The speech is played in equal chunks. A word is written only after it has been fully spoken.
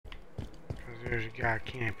There's a guy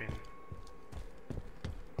camping.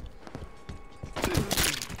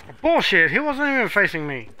 Bullshit, he wasn't even facing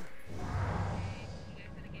me.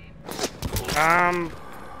 I'm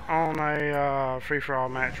on a free-for-all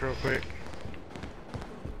match real quick.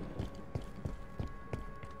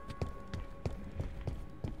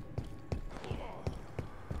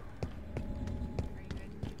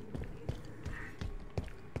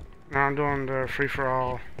 Now I'm doing the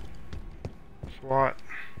free-for-all Swat.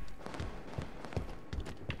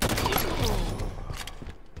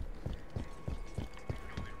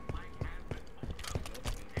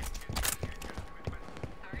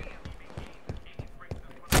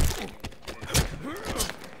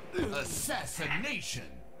 Assassination.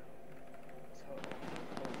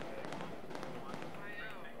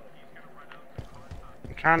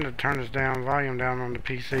 I'm trying to turn this volume down on the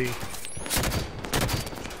PC.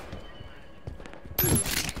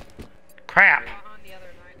 Crap!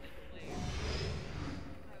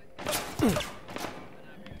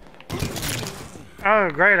 Oh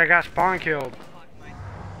great, I got spawn killed.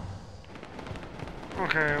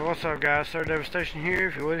 Okay, what's up guys, Sir Devastation here.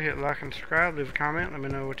 If you would, hit like and subscribe, leave a comment, let me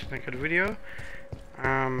know what you think of the video.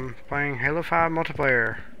 I'm playing Halo 5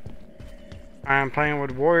 multiplayer. I'm playing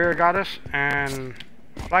with WarriorGoddess and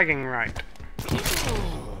FlaggingRight.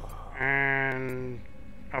 And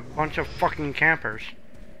a bunch of fucking campers.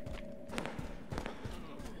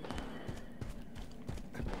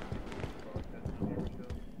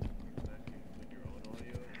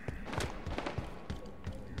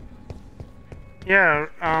 Yeah,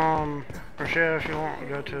 Rochelle, if you want,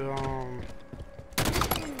 go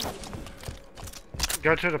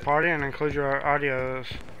to the party and include your audios.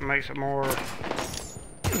 It makes it more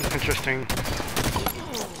interesting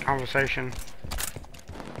conversation.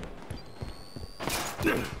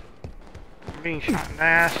 I'm being shot in the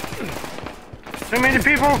ass. Too many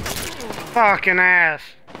people? Fucking ass.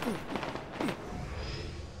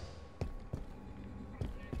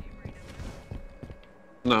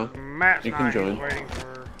 No, Matt's you can join. Waiting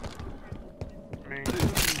for me.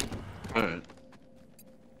 Alright.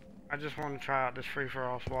 I just want to try out this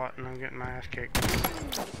free-for-all SWAT and I'm getting my ass kicked.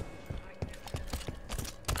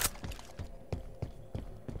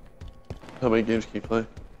 How many games can you play?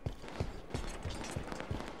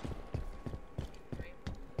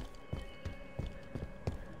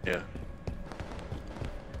 Yeah.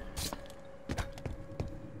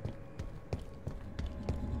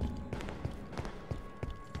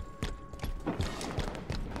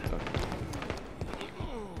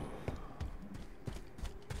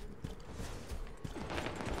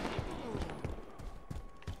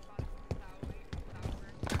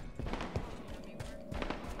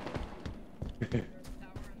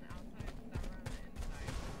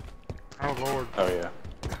 Oh lord. Oh yeah.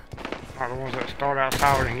 Not the ones that start out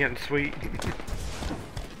sour and getting sweet.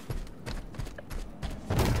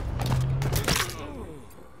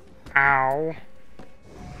 Ow.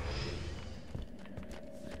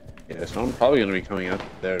 Yeah, so I'm probably gonna be coming up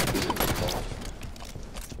there to visit the ball.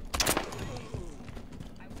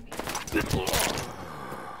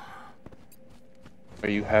 Are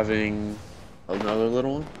you having another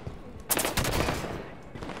little one?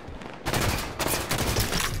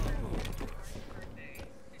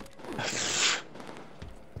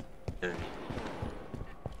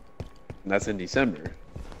 That's in December.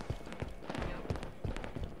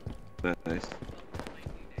 Nice.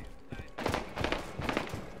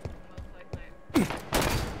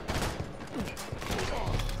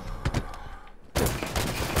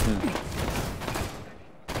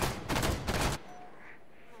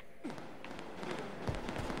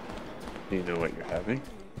 Do you know what you're having?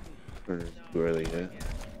 Or is it too early yet?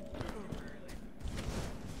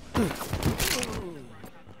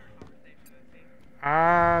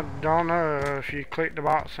 I don't know. If you clicked the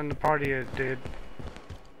box in the party, it did.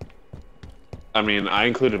 I mean, I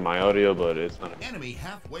included my audio, but it's not. Enemy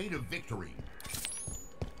halfway to victory.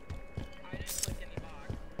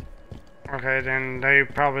 Okay, then they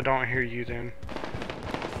probably don't hear you then.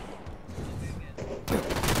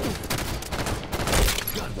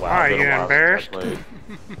 Wow, Are you embarrassed?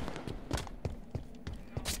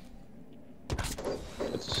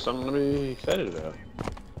 It's something to be excited about.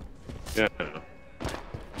 Yeah.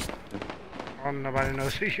 Well, nobody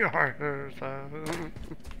knows who you are, so...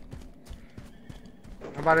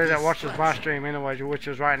 Nobody that watches my stream anyway, which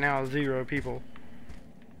is right now 0 people.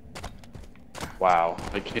 Wow,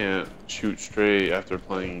 I can't shoot straight after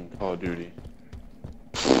playing Call of Duty.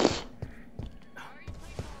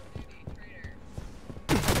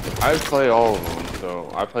 I play all of them,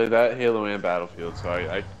 so I play that, Halo, and Battlefield, so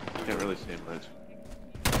I can't really say much.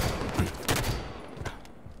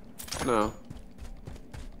 No,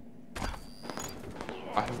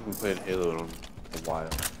 I haven't played Halo in a while.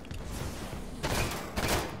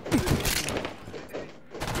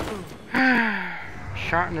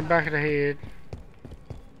 Shot in the back of the head.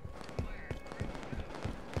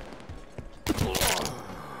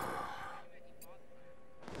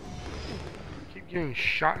 Keep getting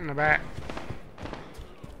shot in the back.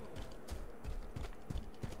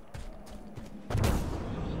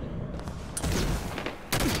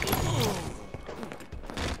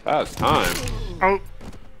 That's time. Oh.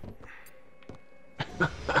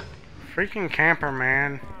 Freaking camper,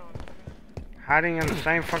 man. Hiding in the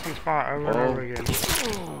same fucking spot over and over again.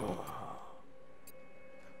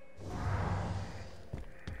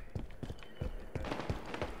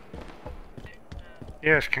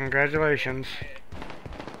 Yes, congratulations.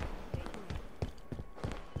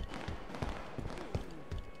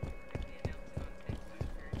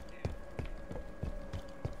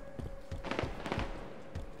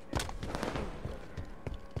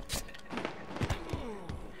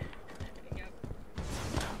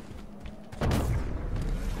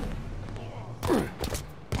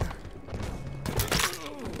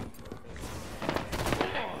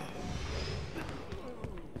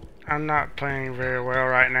 I'm not playing very well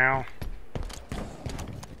right now.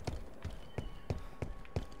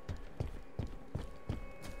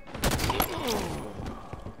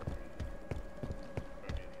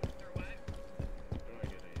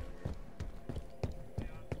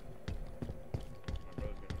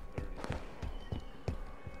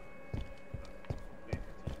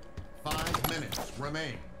 Minutes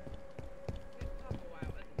remain.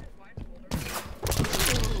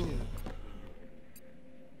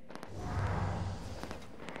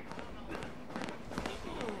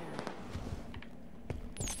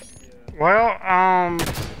 Well,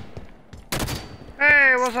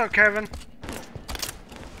 hey, what's up, Kevin?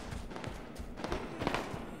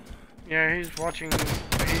 Yeah, he's watching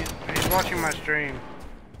my stream.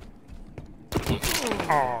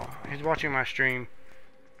 Oh, he's watching my stream.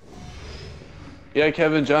 Yeah,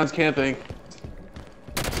 Kevin, John's camping.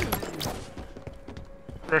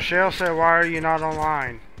 Rochelle said, why are you not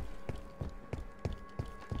online?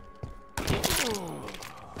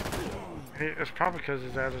 It's probably because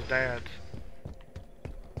he's at his dad's.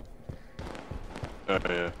 Oh,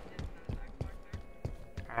 yeah.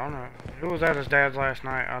 I don't know. He was at his dad's last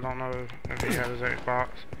night. I don't know if he had his Xbox.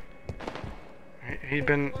 He's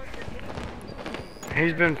been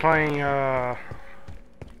playing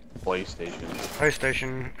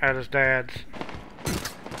PlayStation at his dad's.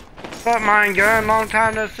 What's up, Mine Gun? Long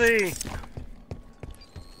time no see.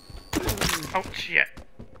 Oh shit.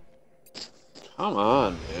 Come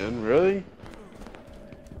on, man. Really?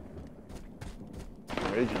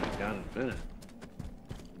 Raging down in a minute.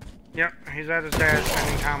 Yep, he's at his dad's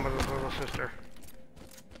spending time with his little sister.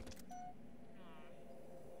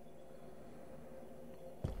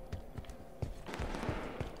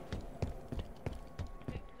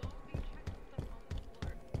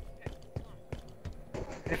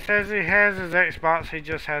 It says he has his Xbox, he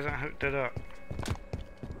just hasn't hooked it up.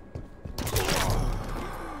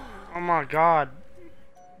 Oh my god.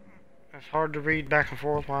 It's hard to read back and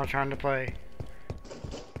forth while trying to play.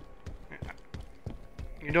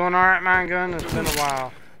 You doing alright, Mine Gun? It's been a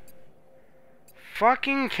while.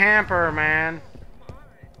 Fucking camper, man.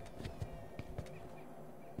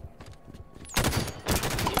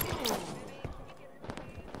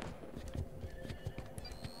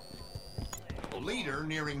 Leader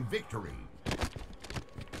nearing victory.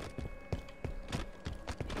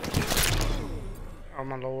 Oh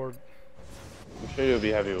my lord. I'm sure you'll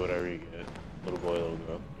be happy with whatever you get, little boy, little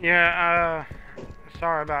girl. Yeah,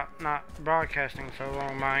 sorry about not broadcasting so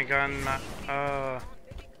long, Mine Gun. My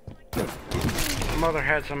mother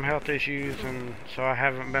had some health issues, and so I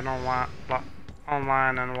haven't been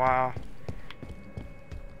online in a while.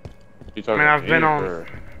 You talking I've been on. or...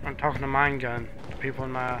 I'm talking to Mine Gun, the people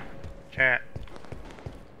in my chat.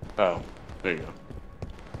 Oh, there you go.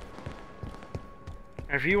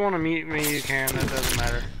 If you want to mute me, you can. It doesn't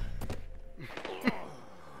matter.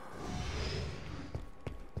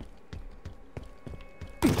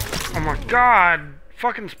 Oh my god!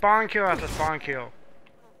 Fucking spawn kill after spawn kill.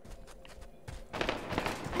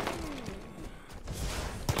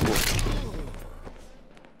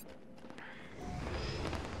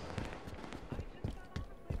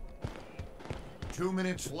 Two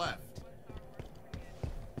minutes left.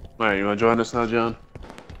 Alright, you wanna join us now, John?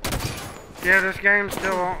 Yeah, this game's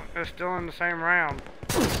still in the same round.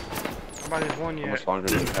 Nobody's won yet. How much longer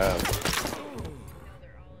do you have?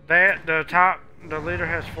 The leader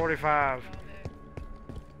has 45.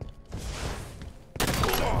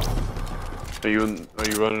 Are you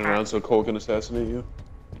running around so Cole can assassinate you?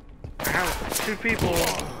 I have 2 people.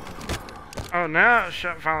 Oh, now it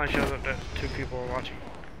finally shows up that 2 people are watching.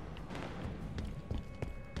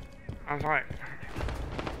 I was like,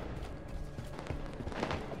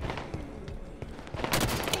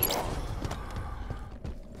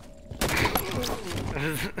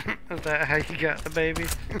 is that how you got the baby?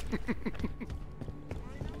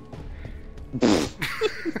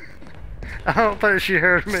 I don't think she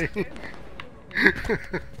heard me.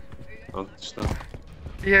 Oh, stop.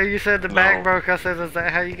 Yeah, you said the No. back broke. I said, is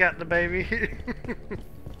that how you got the baby?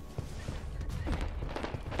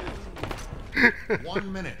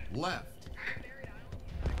 1 minute left.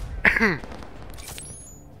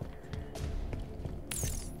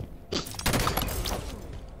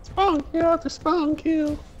 Spawn kill after spawn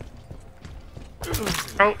kill.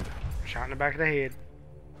 Oh, shot in the back of the head.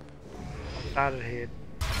 Side of the head.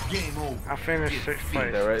 Game over. I finished 6th Is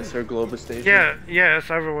place. that right, Sir Global Station? Yeah,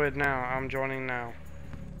 it's over with now. I'm joining now.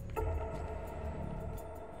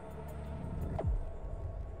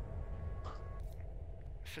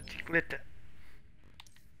 Glitter.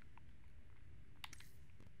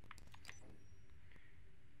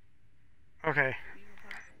 Okay.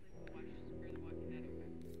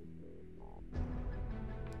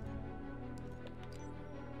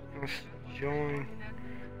 Let's join.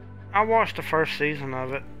 I watched the first season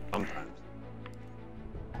of it. Sometimes.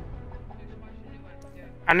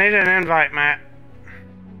 I need an invite, Matt.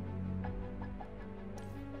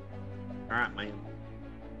 Alright, man.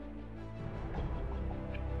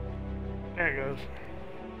 There it goes.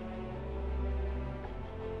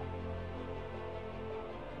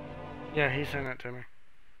 Yeah, he sent it to me.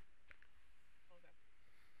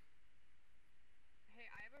 Hey,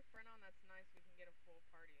 I have a friend on that's nice. We can get a full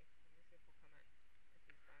party. Let me see if he'll come in.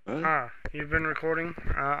 If he's fine. Huh? You've been recording?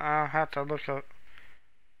 I'll have to look up.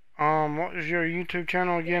 What is your YouTube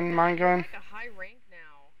channel again, Mine Gun? Like a high rank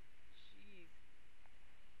now. Jeez.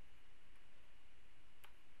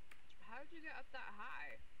 How did you get up that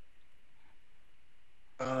high?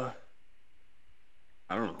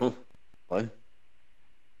 I don't know. What?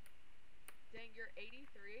 Dang, you're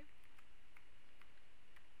 83?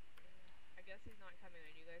 I guess he's not coming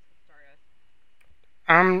in. You guys can start us.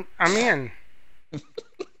 I'm in.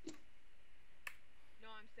 No,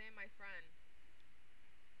 I'm saying my friend.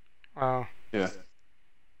 Oh. Yeah.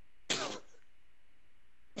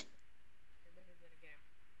 Maybe he's in a game.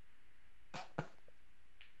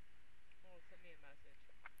 Oh, send me a message.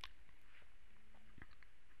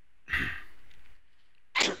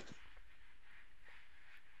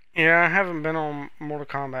 Yeah, I haven't been on Mortal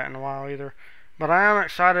Kombat in a while either. But I am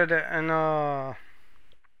excited and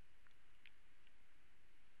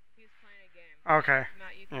He's playing a game. okay.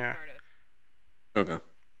 Matt, you can Yeah. start us. Okay.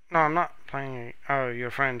 No, I'm not playing a oh,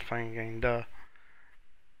 your friend's playing a game, duh.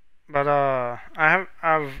 But I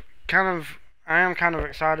am kind of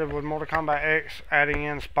excited with Mortal Kombat X adding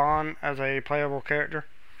in Spawn as a playable character.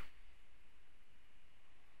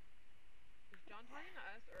 Is John talking to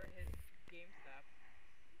us or his game stuff?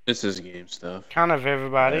 This is game stuff. Kind of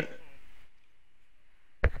everybody.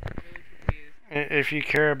 Really confused. If you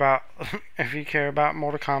care about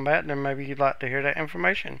Mortal Kombat, then maybe you'd like to hear that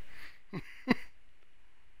information.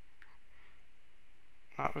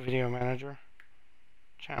 Not video manager.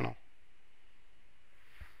 Channel.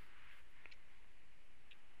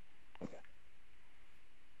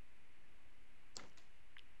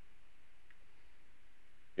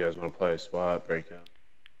 You guys want to play SWAT, breakout,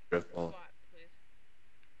 driftball? SWAT, please.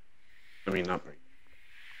 I mean, not break.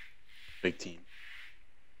 Big team.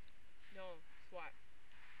 No, SWAT.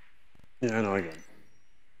 Yeah, I know. I got it.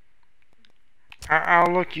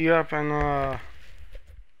 I'll look you up and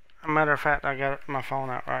a matter of fact, I got my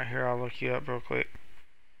phone out right here. I'll look you up real quick.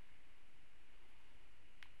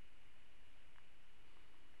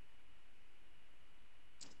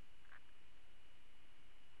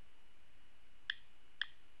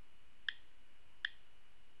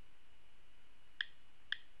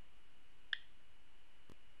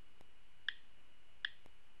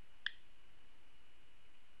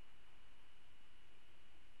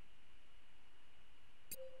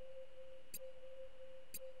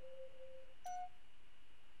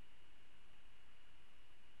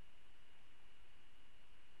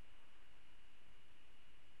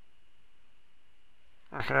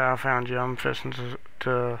 Okay, I found you. I'm fixing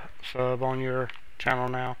to sub on your channel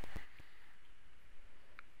now.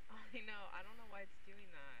 I know. I don't know why it's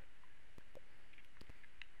doing that.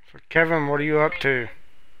 So Kevin, what are you up to?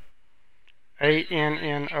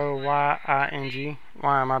 ANNOYING.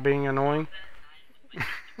 Why am I being annoying? No.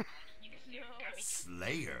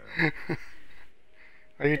 Slayer.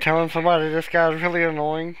 Are you telling somebody this guy's really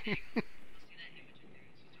annoying? No.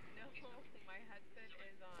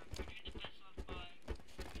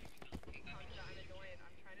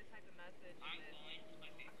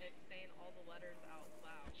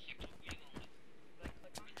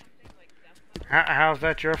 How's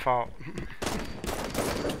that your fault?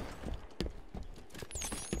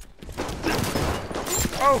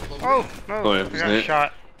 Oh, no, Oh, yeah, I got isn't it?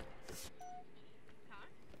 shot.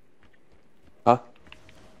 Huh?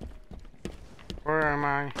 Where am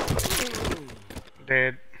I?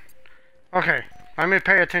 Dead. Okay, let me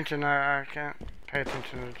pay attention. I can't pay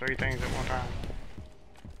attention to 3 things at one time.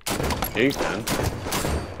 Yeah, you can.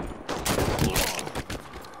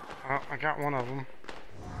 Oh, I got one of them.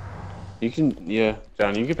 You can, yeah,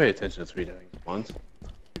 John, you can pay attention to 3 things at once.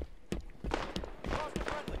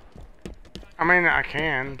 I mean, I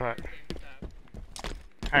can, but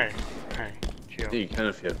hey, chill. Yeah, you can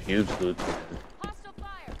if you have pubes glued to your head.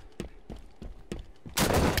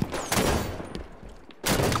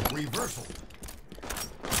 Reversal.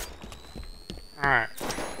 Alright.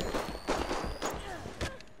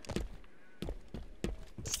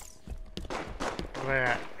 Where they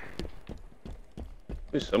at?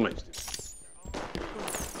 At least somebody's doing.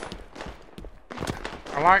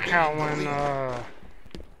 I like how when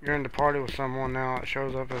you're in the party with someone now it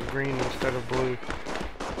shows up as green instead of blue.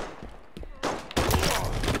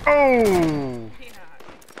 Oh!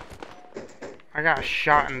 I got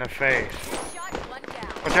shot in the face.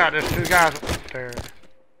 Watch out, there's 2 guys up there.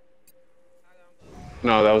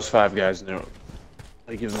 No, that was 5 guys in there.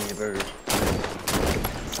 They giving me a burger.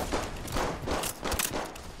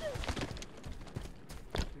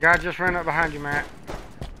 Guy just ran up behind you, Matt.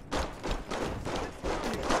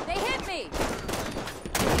 They hit me.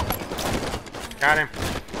 Got him.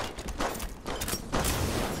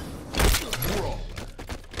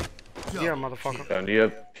 Yeah, motherfucker. John, do you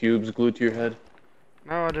have pubes glued to your head?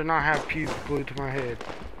 No, I do not have pubes glued to my head.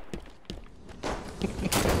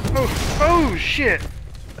 Oh, shit!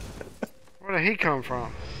 Where did he come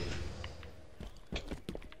from?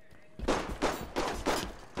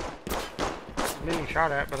 I'm being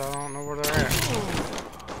shot at, but I don't know where they're at.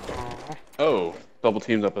 Aww. Oh, double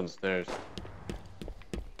teamed up on the stairs.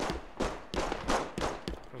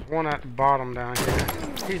 There's one at the bottom down here.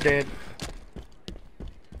 He's dead.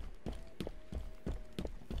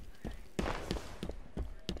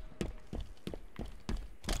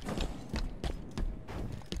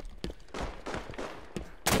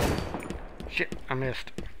 Shit, I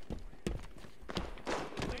missed.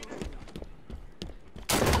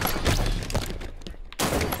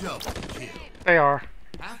 Double kill. They are.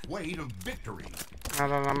 Halfway to victory. Now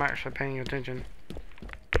that I'm actually paying attention.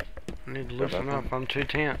 I need to loosen up, I'm too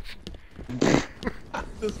tense.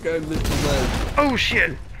 This guy missed his leg. Oh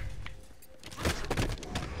shit!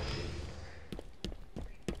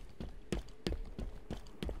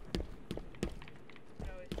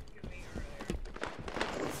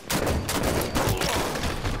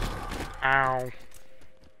 Ow.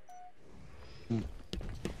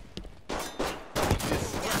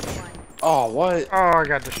 Oh, what? Oh, I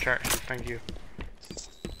got distracted, thank you.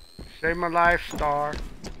 Save my life, Star.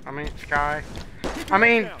 I mean, Sky. I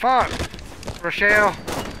mean, fuck! Rochelle.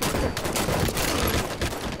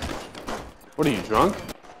 What are you, drunk?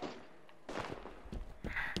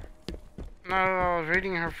 No, I was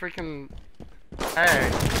reading her freaking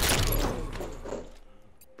tag.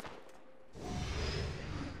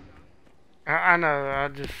 I know, I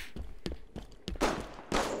just...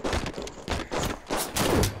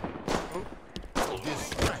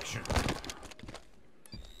 Distraction.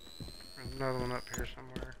 There's another one up here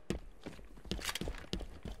somewhere.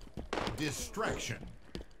 Distraction.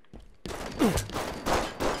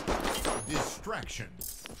 Distraction.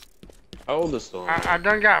 How old is the one? I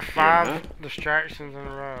done got 5 Yeah. distractions in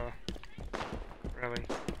a row. Really.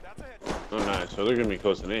 Oh, nice. So they're gonna be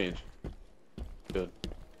close in age. Good.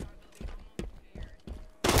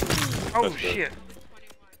 Oh That's good. shit.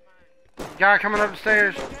 Guy coming up the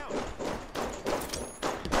stairs.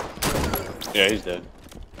 Yeah, he's dead.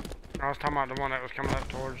 I was talking about the one that was coming up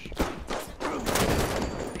towards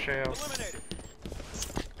Shell.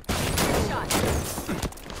 Shot.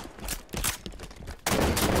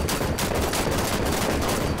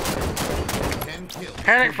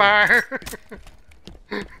 Panic fire!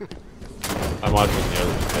 I'm watching the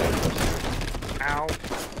other side. Ow. I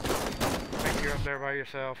think you're up there by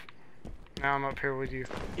yourself. Now I'm up here with you.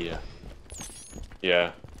 Yeah.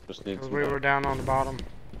 Yeah. Just need Because some we were help. down on the bottom.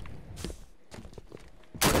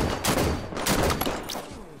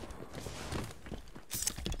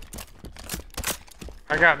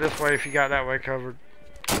 I got this way if you got that way covered.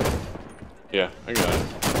 Yeah, I got it.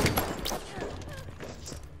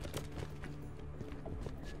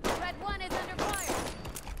 Red 1 is under fire.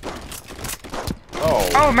 Oh,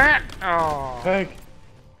 Oh, Matt! Oh. heck.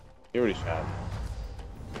 He already shot.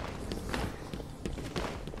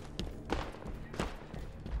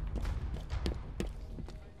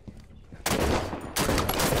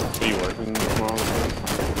 working tomorrow.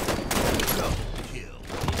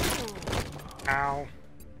 Ow.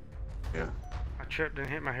 Yeah. I tripped and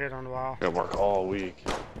hit my head on the wall. Gotta work all week.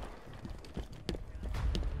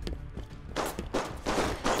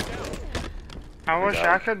 I wish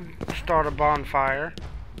I could start a bonfire.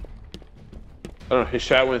 I don't know, his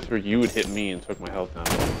shot went through you, it hit me and took my health down.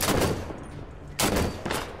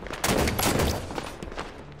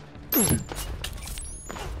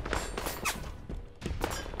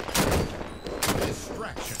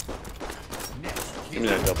 Distraction. Next Give me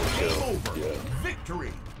that double kill. over. Yeah.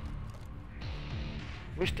 Victory.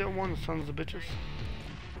 We still won, sons of bitches.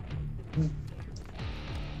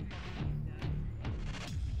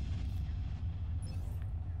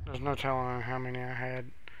 There's no telling how many I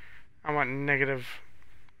had. I went negative.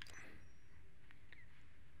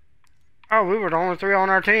 Oh, we were the only 3 on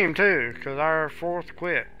our team too, because our 4th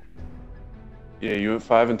quit. Yeah, you went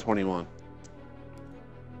 5 and 21.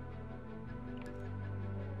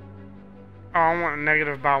 Oh, I went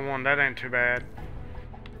negative by 1. That ain't too bad.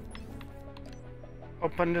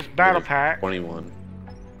 Open this battle pack. 21.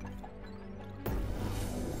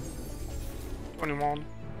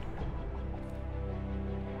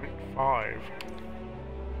 21.5.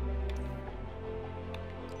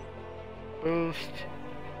 Boost.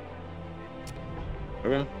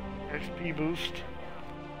 Okay. XP boost.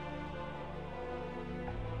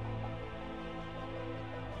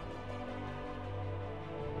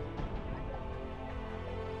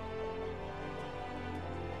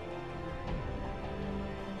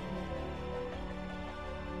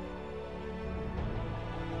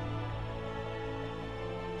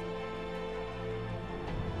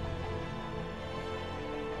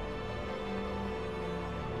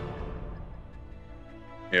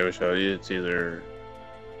 Yeah, we show you. It's either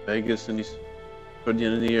Vegas and toward the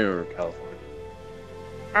end of the year or California.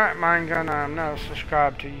 Alright, mine gonna no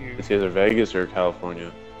subscribe to you. It's either Vegas or California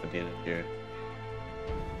at the end of the year.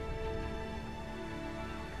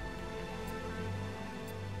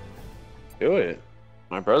 Do it.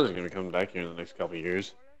 My brother's gonna be coming back here in the next couple of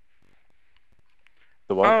years.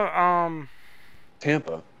 The what? Oh,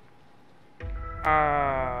 Tampa.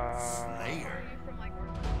 Slayer. From like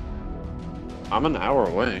I'm an hour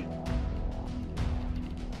away.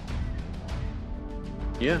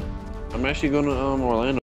 Yeah, I'm actually going to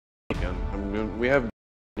Orlando weekend. We have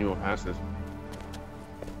annual passes.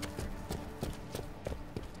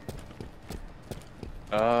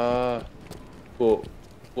 Well,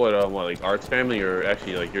 what like Art's family or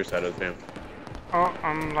actually like your side of the family? oh,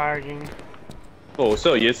 I'm lagging. Oh,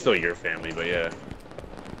 so yeah, it's still your family, but yeah.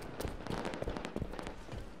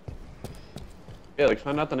 Yeah, like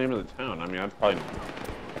find out the name of the town. I mean, I'd probably.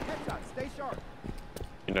 Stay sharp.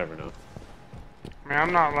 You never know. I mean,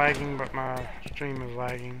 I'm not lagging, but my stream is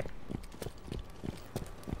lagging.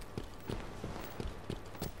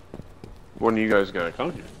 When are you guys gonna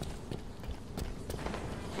come here?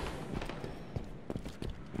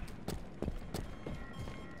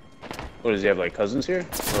 What does he have, like cousins here?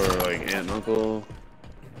 Or like aunt and uncle?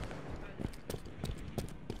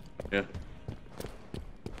 Yeah.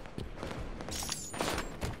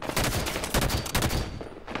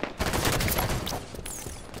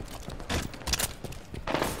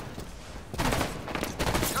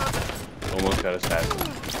 Almost got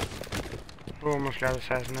assassinated. Who almost got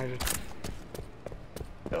assassinated?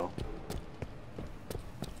 No.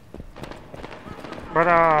 But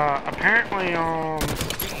apparently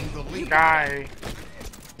guy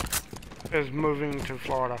is moving to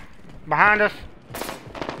Florida. Behind us.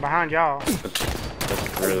 Behind y'all.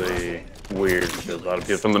 That's really weird because a lot of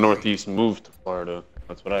people from the Northeast moved to Florida.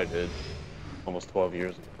 That's what I did almost 12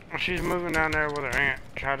 years ago. She's moving down there with her aunt,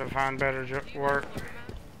 try to find better work.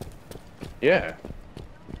 Yeah.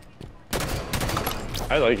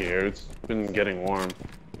 I like it here. It's been getting warm.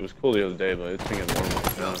 It was cool the other day, but it's been getting warm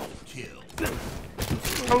now. Kill.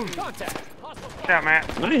 Oh! Shout,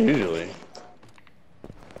 Matt. Not usually.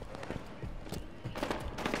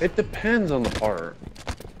 It depends on the part.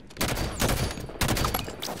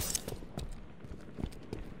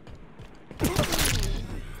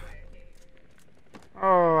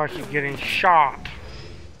 Oh, I keep getting shot.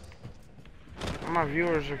 All my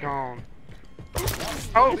viewers are gone.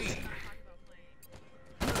 Oh!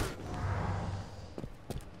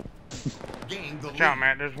 Gain the Shout, lead.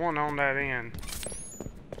 Matt. There's one on that end.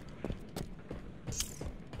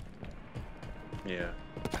 Yeah.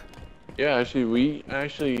 Yeah, actually, we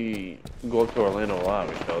go up to Orlando a lot,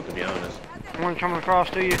 we felt, to be honest. One coming across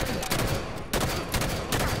to you.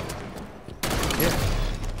 Yeah.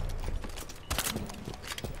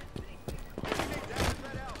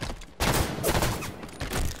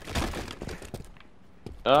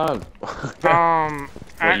 What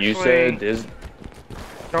Actually, you said is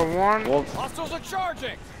the one. well. Hostiles are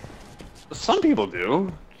charging. Some people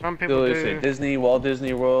do. Some people They say do. Disney, Walt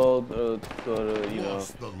Disney World, you know.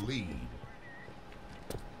 Lost the lead.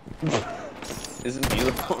 Isn't he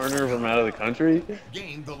the foreigner from out of the country?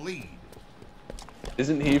 Gained the lead.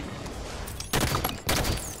 Isn't he?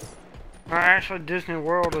 Actually, Disney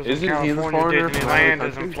World is Isn't in he the California. foreigner from out Disneyland of the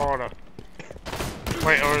is in country? Florida.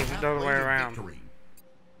 Wait, or is it the other way Way to around? victory.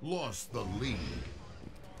 Lost the lead.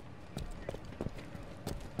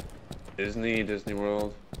 Disney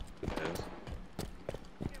World. Depends.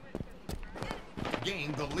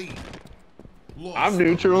 Gained the lead. Lost I'm the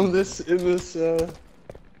neutral in lead. this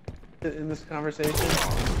conversation.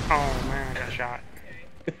 Oh man, I got shot.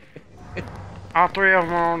 All three of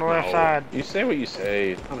them are on the left No, side. You say what you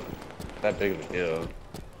say. It's not that big of a deal.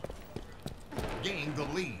 Gained the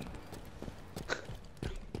lead.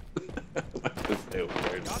 Stay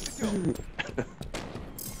weird. Got the kill.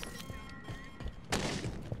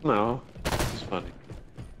 No, it's funny.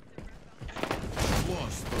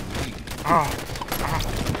 Lost the lead. Oh,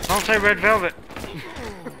 don't say red velvet.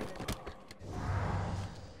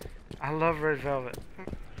 I love red velvet.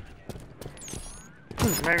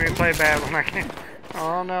 Make me play bad when I can't.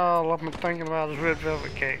 Oh no, all I'm thinking about is red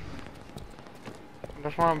velvet cake.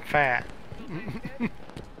 That's why I'm fat.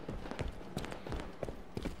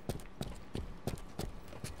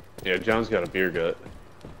 Yeah, John's got a beer gut.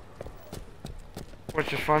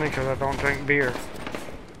 Which is funny because I don't drink beer.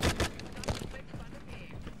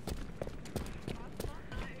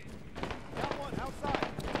 Got one outside.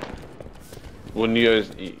 When you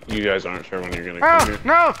guys aren't sure when you're gonna come Oh here.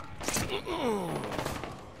 no!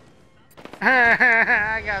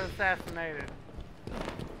 I got assassinated.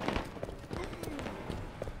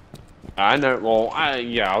 I know. Well,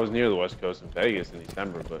 I was near the West Coast in Vegas in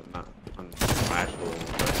December, but not on actual.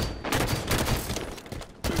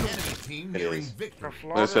 Enemy team It nearing is. victory.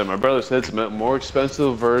 Like I said, my brother said it's a more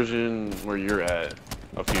expensive version where you're at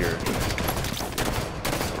up here.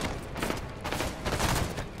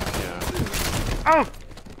 Yeah. Oh!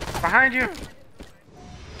 Behind you!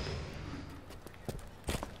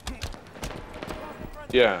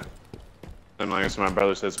 Yeah. And like I said, my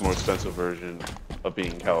brother said it's a more expensive version of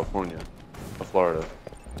being in California, of Florida.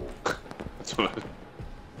 That's what.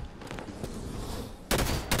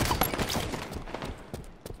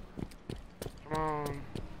 Come on.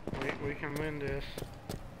 We can win this.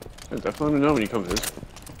 Yeah, definitely let me know when you come visit.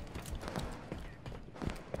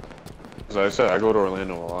 As I said, I go to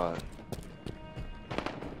Orlando a lot.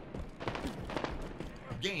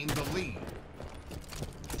 Gained the lead.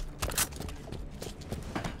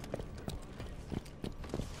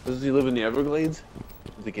 Does he live in the Everglades?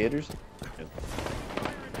 With the Gators?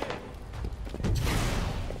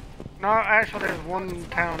 No, actually there's one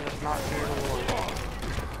town that's not near the water.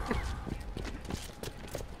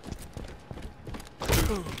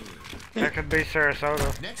 That could be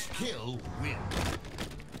Sarasota. Next kill win.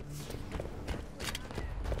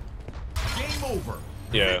 Game over.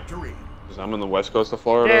 Yeah. Victory. Because I'm on the west coast of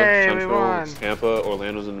Florida, Yay, we Central, won. Tampa,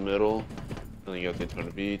 Orlando's in the middle, and then you got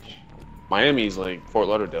Daytona Beach. Miami's like, Fort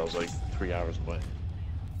Lauderdale's like 3 hours away.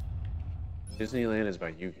 Disneyland is by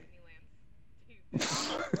you. Disney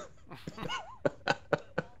World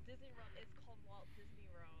is called Walt Disney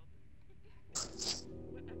World.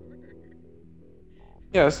 Whatever.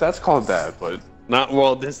 Yes, that's called that, but not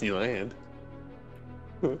Walt Disneyland.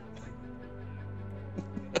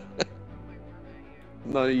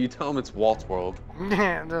 No, you tell him it's Walt's World.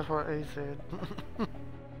 Yeah, that's what he said.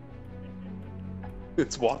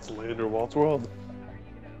 It's Walt's Land or Walt's World.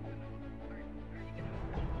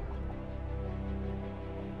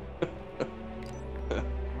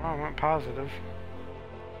 Oh, I went positive.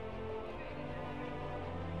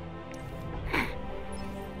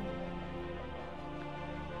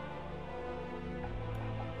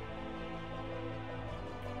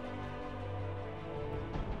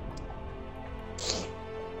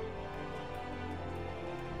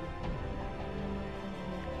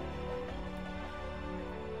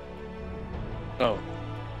 Oh.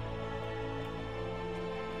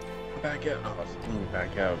 Back out. Oh, let me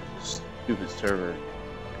back out. Stupid server.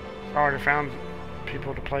 I already found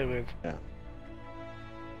people to play with. Yeah.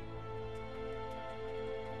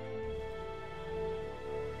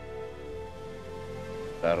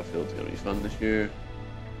 Battlefield's gonna be fun this year.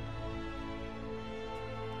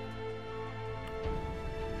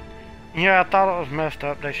 Yeah, I thought it was messed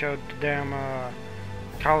up. They showed the damn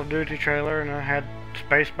Call of Duty trailer and it had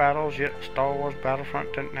space battles, yet Star Wars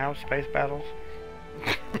Battlefront didn't have space battles.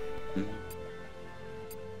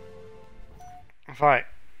 It's like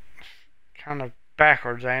kind of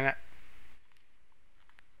backwards, ain't it?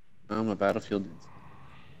 I'm a battlefield.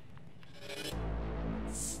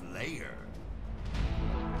 Slayer.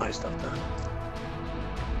 Nice stuff done.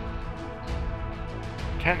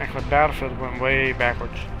 Technically, Battlefield went way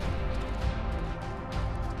backwards.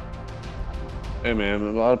 Hey man,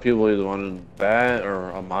 a lot of people either wanted that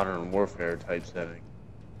or a modern warfare type setting.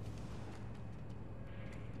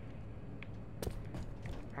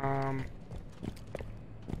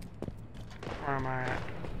 Where am I at?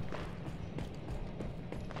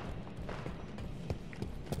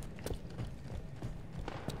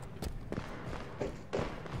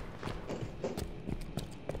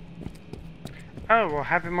 Oh, well,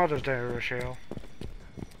 happy Mother's Day, Rochelle.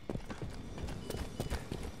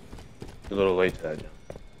 A little late to that,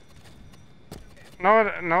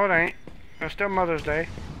 John. No, it ain't. It's still Mother's Day.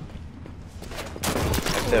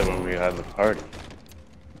 I said when we had the party.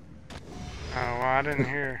 Oh, well, I didn't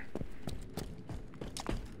hear.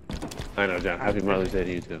 I know, John. Happy Mother's Day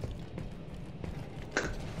to you too.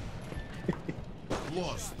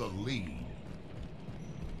 Lost the lead.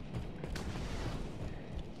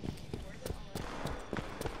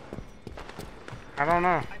 I don't know.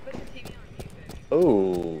 I put the TV on music.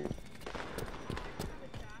 Oh.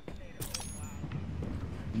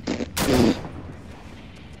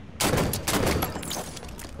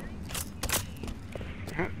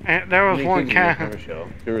 There was one counter count. shell.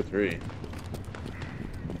 2 or 3.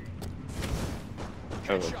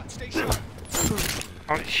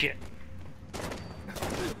 Oh, shit.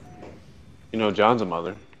 You know, John's a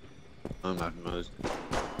mother. I'm happy Mother's Day.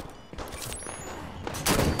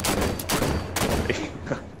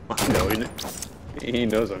 I know, he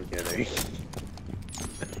knows I'm kidding.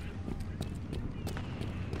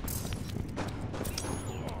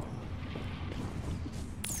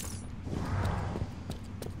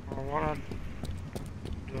 Well, what I'm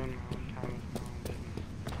doing all the time is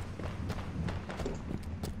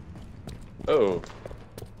Oh.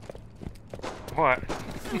 what?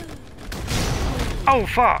 Oh,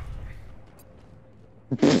 fuck!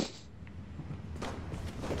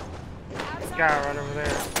 Guy right over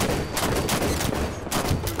there.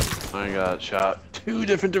 I got shot 2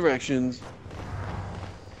 different directions.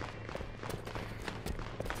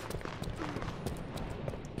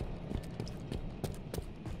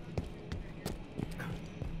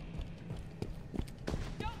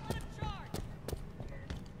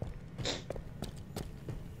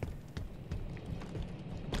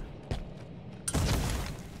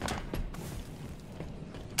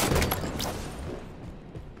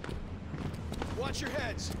 Watch your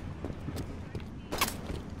heads.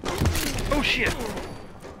 Oh, shit!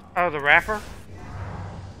 Oh, the rapper?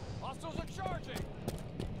 Hostiles are charging.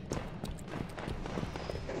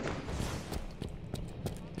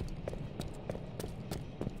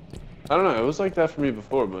 I don't know, it was like that for me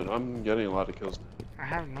before, but I'm getting a lot of kills now. I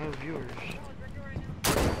have no viewers.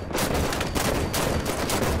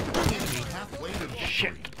 Enemy halfway to victory.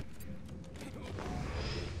 Shit.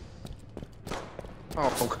 Oh,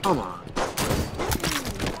 come on.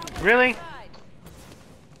 Really?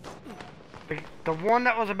 The one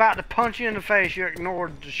that was about to punch you in the face, you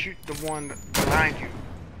ignored to shoot the one behind you.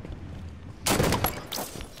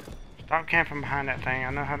 Stop camping behind that thing.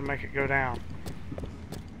 I know how to make it go down.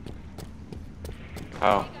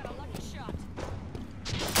 How?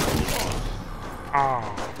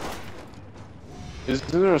 Oh.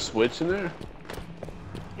 Isn't there a switch in there?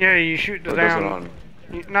 Yeah, you shoot the Or does it down.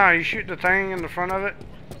 on? No, you shoot the thing in the front of it,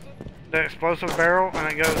 the explosive barrel,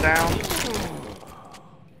 and it goes down.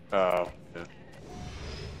 Oh, yeah.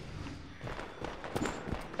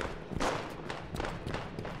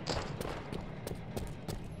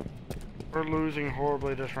 We're losing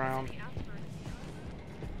horribly this round.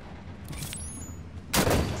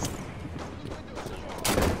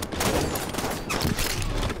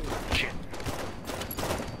 Shit.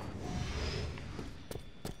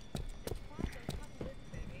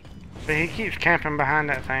 See, he keeps camping behind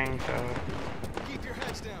that thing, so... Keep your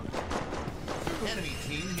heads down. Enemy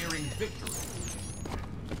team nearing victory.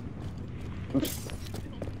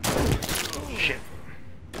 Shit.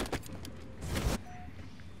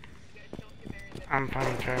 I'm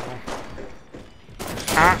fucking terrible.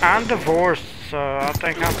 I'm divorced, so I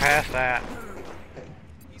think I'm past that.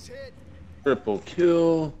 He's hit. Triple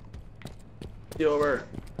kill. Get over.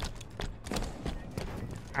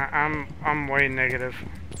 I'm way negative.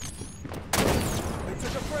 They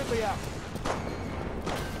took a friendly out.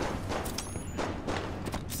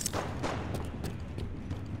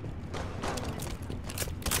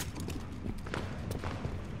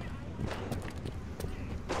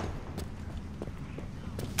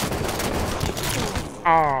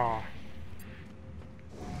 Oh.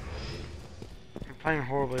 Playing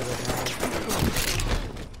horribly this time.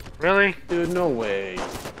 Really? Dude, no way.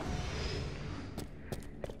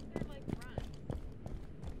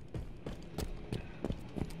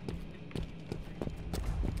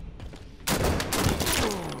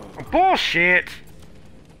 Bullshit!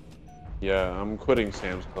 Yeah, I'm quitting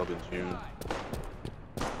Sam's Club in June.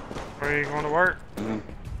 Are you going to work? Mm-hmm.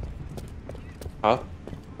 Huh?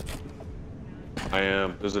 I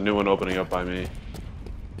am. There's a new one opening up by me.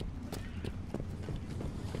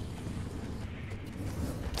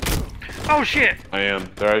 Oh shit! I am.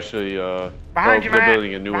 They're actually, Behind you, they're Matt.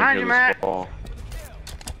 building a new Behind one you, here Matt. this fall.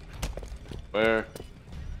 Where?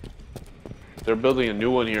 They're building a new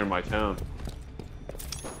one here in my town.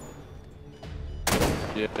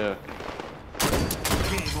 Yeah. Game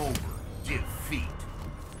over. Defeat.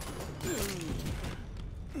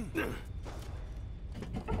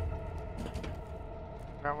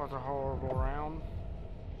 That was a horrible round.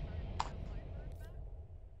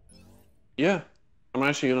 Yeah. I'm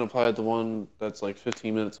actually gonna apply at the one that's like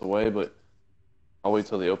 15 minutes away, but I'll wait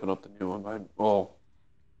till they open up the new one. Well,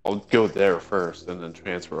 I'll go there first and then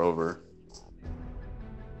transfer over.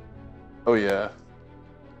 Oh yeah.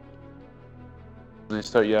 And they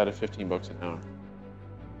start you out at 15 bucks an hour.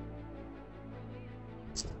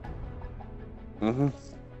 Mm-hmm.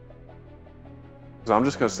 So I'm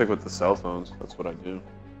just gonna stick with the cell phones. That's what I do.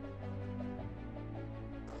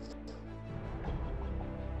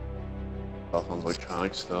 Cell phones,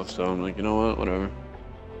 electronic stuff. So I'm like, you know what? Whatever.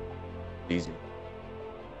 Easy.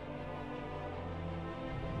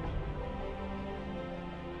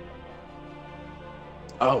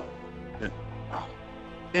 Oh. Oh.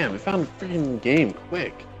 Damn, we found a freaking game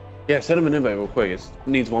quick. Yeah, send him an invite real quick. It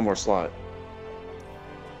needs one more slot.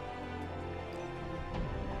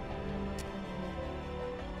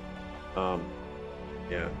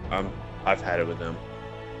 Yeah, I've had it with them.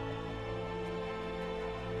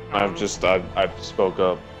 I've spoke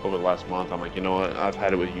up over the last month. I'm like, you know what? I've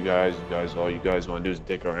had it with you guys. All you guys want to do is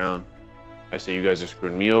dick around. I say you guys are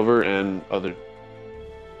screwing me over and other.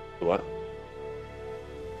 What?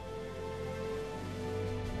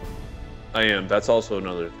 I am. That's also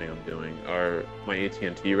another thing I'm doing. My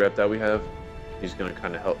AT&T rep that we have, he's gonna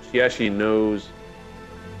kind of help. She actually knows.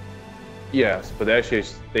 Yes, but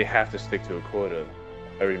they have to stick to a quota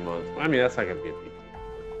every month. I mean, that's not gonna be a big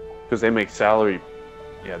deal because they make salary.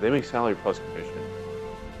 Yeah, they make salary plus commission,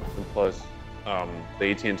 and plus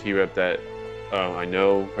the AT&T rep that I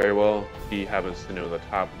know very well. He happens to know the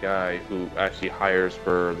top guy who actually hires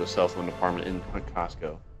for the cell phone department in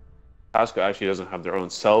Costco. Costco actually doesn't have their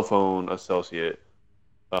own cell phone associate.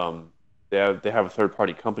 They have a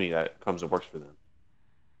third-party company that comes and works for them.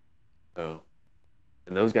 So,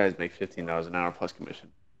 and those guys make $15 an hour plus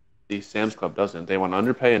commission. The Sam's Club doesn't. They want to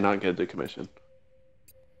underpay and not get the commission.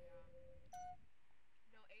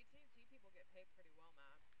 No, AT&T people get paid pretty well,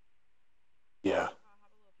 man. Yeah.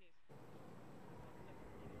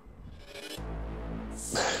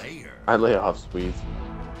 Slayer. I lay off sweets.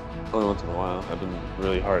 Only once in a while. I've been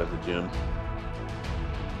really hard at the gym.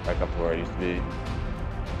 Back up to where I used to be.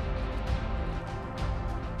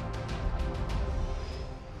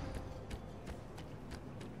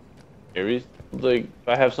 Aries, like, if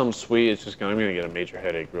I have something sweet, it's just I'm gonna get a major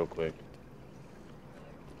headache real quick.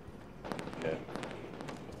 Yeah.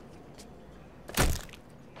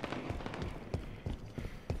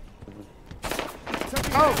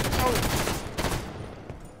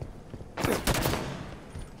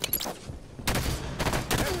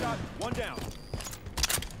 Headshot. One down.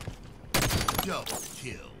 Double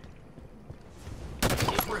kill.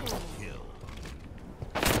 Triple kill.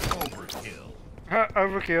 Overkill.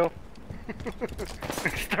 Overkill.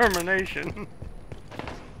 Extermination.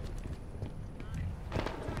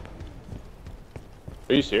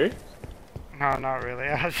 Are you serious? No, not really.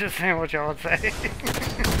 I was just saying what y'all would say.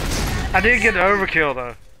 I did get the overkill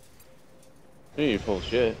though. You're full of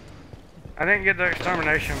shit. I didn't get the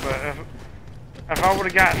extermination, but if I would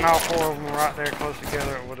have gotten all four of them right there close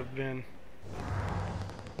together, it would have been.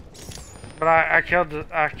 But I killed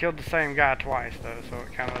the same guy twice though, so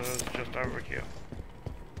it kind of was just overkill.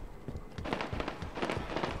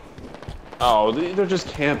 Oh, they're just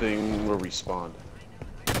camping where we spawned.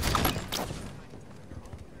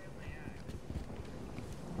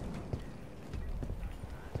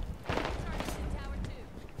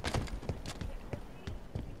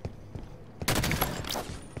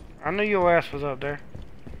 I knew your ass was up there.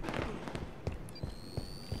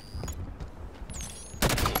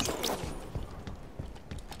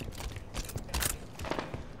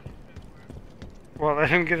 Well, let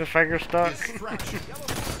him get his finger stuck. Distraction.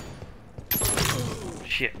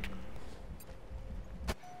 Shit.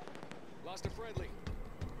 Lost a friendly.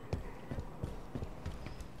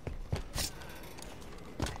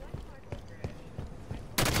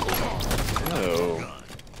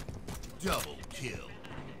 Double kill.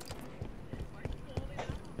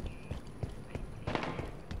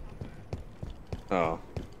 Oh.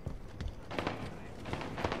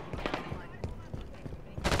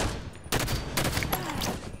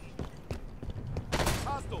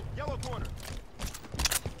 Hostile, yellow corner.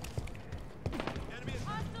 Enemy is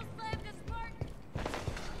Hostile slammed a Spartan.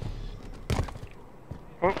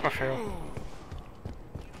 Oh, I failed.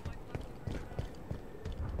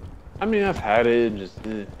 I mean, I've had it, just,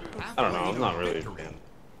 I don't know, I'm not really a fan.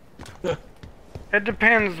 It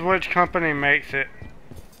depends which company makes it.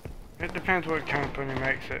 It depends what company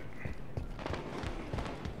makes it.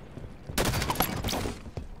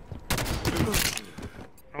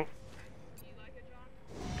 Oh.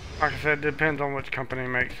 Like I said, it depends on which company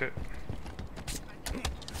makes it.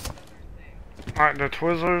 Like the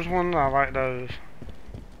Twizzlers one, I like those.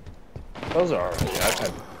 Those are alright, I've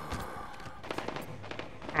had.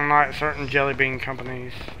 Unlike certain jelly bean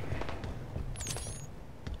companies.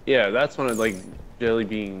 Yeah, that's one I like jelly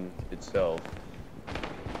bean itself.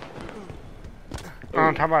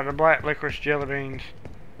 I'm talking about the black licorice jelly beans.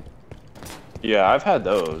 Yeah, I've had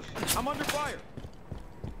those. I'm under fire.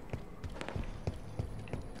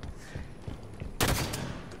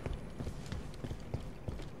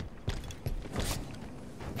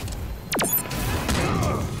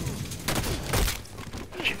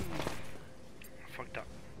 Shit. Fucked up.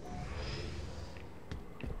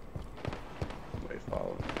 Somebody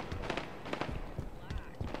follow.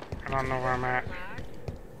 I don't know where I'm at.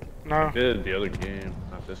 No. Did the other game,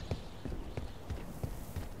 not this.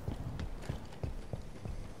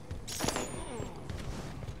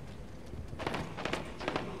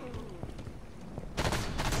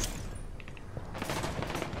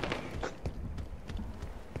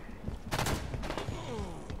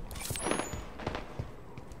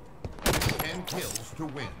 Kills to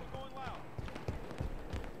win.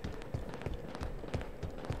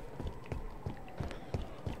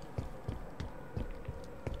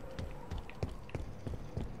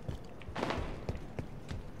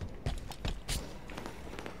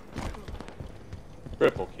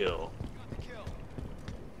 Triple kill.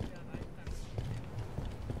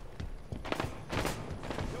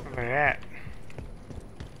 Where they at?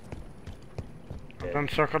 I've done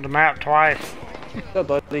circled the map twice. What's up,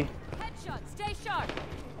 buddy? Headshot. Stay sharp.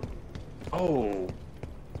 Oh.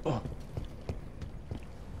 Oh.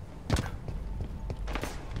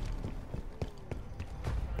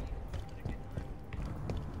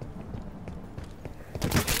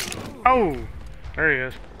 Oh! There he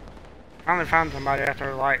is. Finally found somebody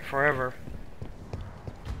after like forever.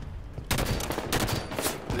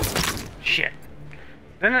 Shit.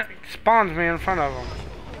 Then it spawns me in front of him.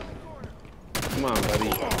 Come on, buddy.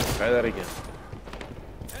 Try that again.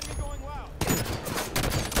 Enemy going loud.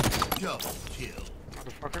 Double kill.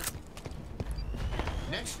 Motherfucker.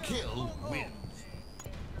 Next kill wins.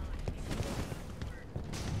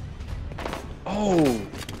 Oh,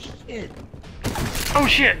 shit. Oh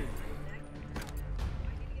shit!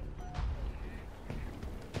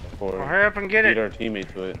 Or Well, hurry up and get beat it. our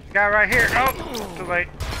teammate to it. Guy right here. Oh! Too late.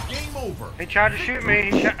 Game over. He tried to shoot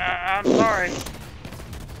me. He I'm sorry.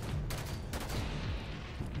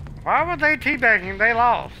 Why were they teabagging? They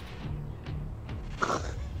lost.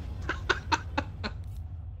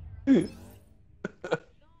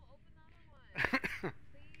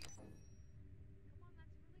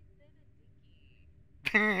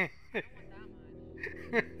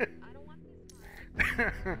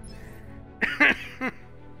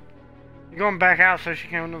 You going back out so she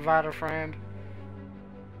can invite her friend?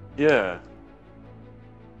 Yeah.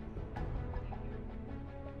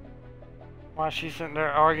 While she's sitting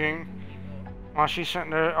there arguing. While she's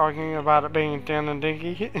sitting there arguing about it being thin and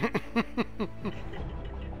dinky.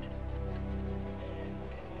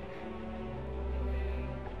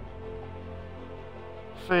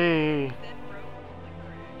 See.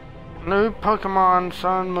 New Pokemon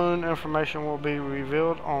Sun Moon information will be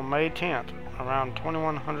revealed on May 10th, around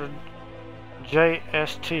 2100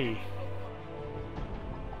 JST.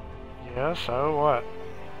 Yeah, so what?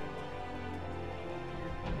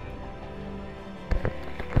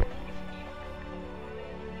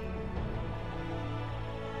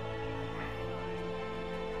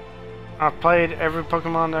 I've played every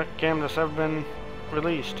Pokemon game that's ever been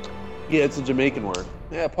released. Yeah, it's a Jamaican word.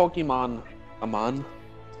 Yeah, Pokemon. Amon.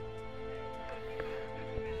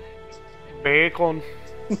 Bacon.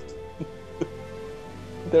 Is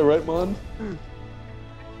that right, Mon?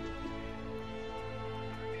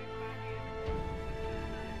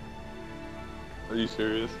 Are you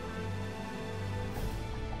serious?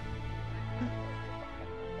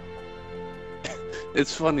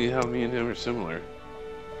 It's funny how me and him are similar.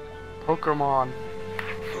 Pokemon.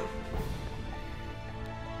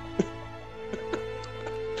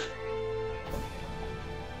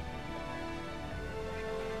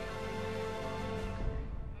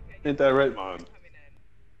 Ain't that right, Mom? Coming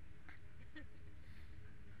in.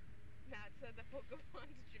 Matt said the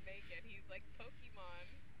Pokemon's Jamaican. He's like Pokemon.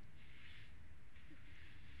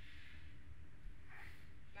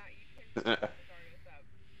 Matt, you can start us up.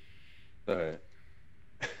 Alright.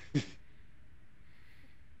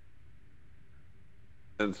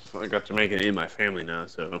 I got Jamaican in my family now,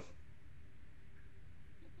 so.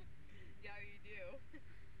 Yeah, you do.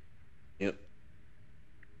 Yep.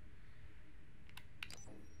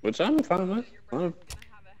 Which I'm fine with. Your brother's gonna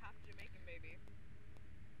have a half Jamaican baby.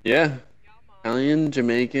 Yeah. Yeah, Mom. Italian,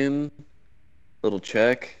 Jamaican, little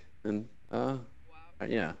Czech, and Wow.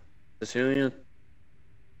 yeah, Sicilian.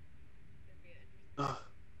 Gonna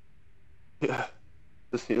be Yeah,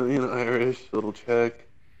 Sicilian, Irish, little Czech.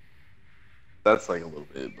 That's like a little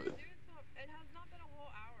bit, but Dude, stop. It has not been a whole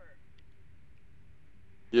hour.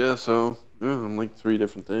 yeah. So yeah, I'm like 3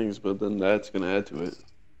 different things, but then that's gonna add to it.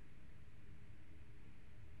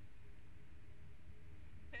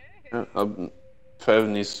 Hey. Yeah, if I have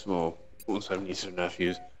nieces, well, once I have nieces or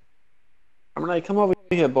nephews, I'm like, come over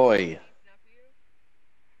here, boy.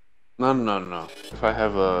 Nephew? No. If I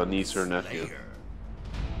have a niece or a nephew,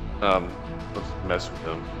 let's mess with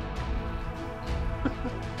them.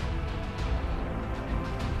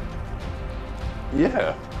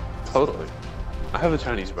 Yeah, totally. I have a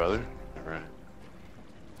Chinese brother. Alright.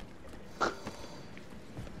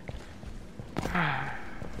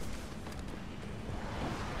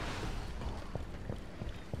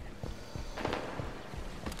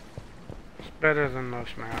 It's better than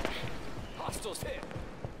most maps. Hostiles hit.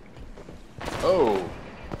 Oh,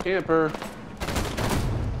 camper.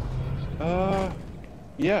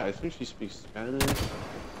 Yeah, I think she speaks Spanish.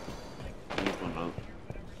 Keep one up.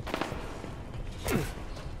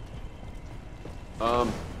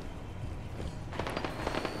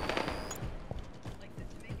 Like the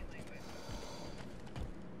Jamaican language.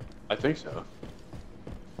 I think so.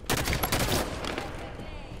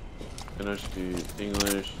 Spanish to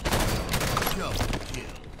English. Double kill.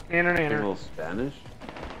 A Inner. little Spanish.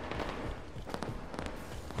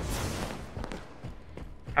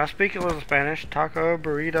 I speak a little Spanish. Taco,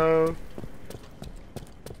 burrito,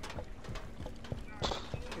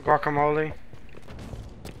 guacamole.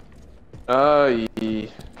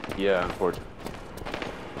 Yeah, unfortunately.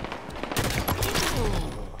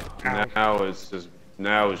 Ow. Now it's just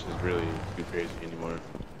really too crazy anymore.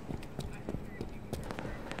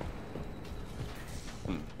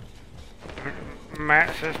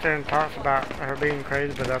 Matt sits there and talks about her being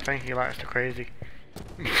crazy, but I think he likes the crazy.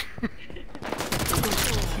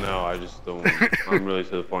 No, I just don't. I'm really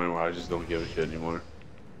to the point where I just don't give a shit anymore.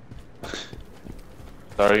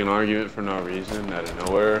 Starting an argument for no reason out of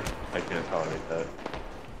nowhere, I can't tolerate that.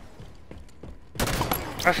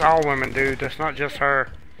 That's all women do. That's not just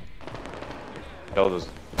her. Hell does.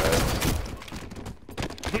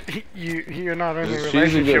 You're not in a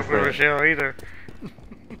She's a good relationship with friend. Rochelle either.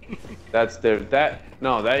 That's their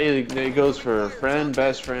it goes for friend,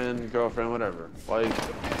 best friend, girlfriend, whatever. Like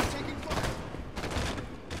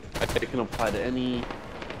it can apply to anything.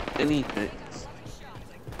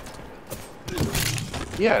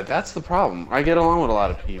 Yeah, that's the problem. I get along with a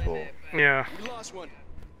lot of people. Yeah. We lost one.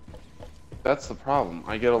 That's the problem.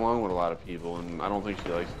 I get along with a lot of people, and I don't think she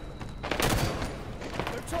likes it.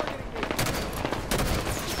 They're targeting me.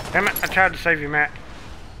 Damn it, I tried to save you, Matt.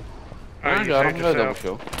 Oh, I you got saved him. I double yourself.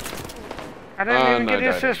 kill. I didn't even no, get the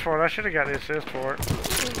died. assist for it. I should have got the assist for it.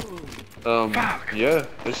 Fuck. Yeah,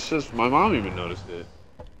 it's just my mom even noticed it.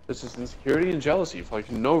 It's just insecurity and jealousy for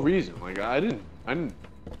like no reason. Like I didn't.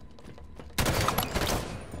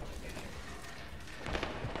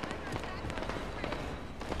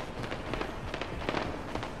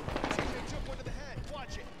 Teammate took one to the head.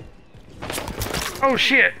 Watch it. Oh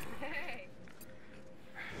shit. Hey.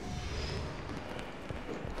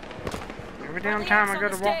 Every damn time I go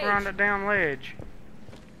to walk around that damn ledge.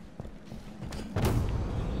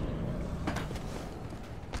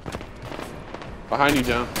 Behind you,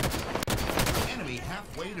 John. Enemy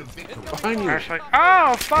halfway to victory. Behind you. Actually,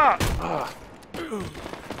 oh fuck! Ah, Under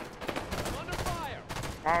fire.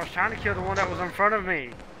 I was trying to kill the one that was in front of me.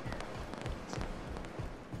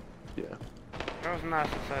 yeah. That was a nice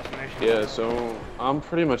assassination. Yeah. So I'm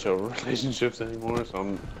pretty much over relationships anymore.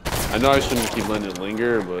 So I know I shouldn't keep letting it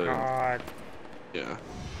linger, but God. yeah,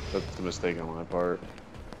 that's a mistake on my part.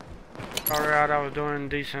 Started out I was doing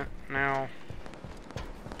decent. Now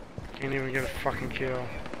can't even get a fucking kill.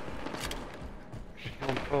 She's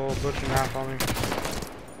gonna pull a butcher knife on me.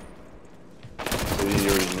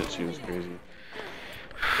 is crazy.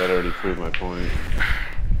 That already proved my point.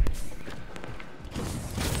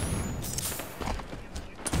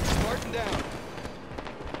 Spartan down.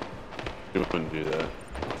 You wouldn't do that.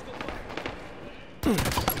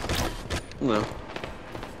 No.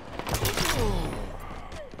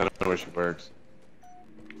 I don't know where she works.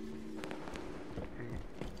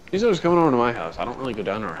 She's always coming over to my house. I don't really go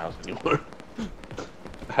down to her house anymore.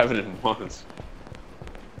 I haven't in months.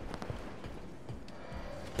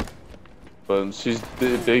 But she's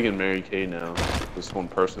big in Mary Kay now. This one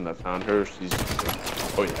person that found her, she's...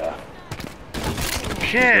 Oh yeah. She's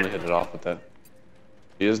Shit! gonna hit it off with that.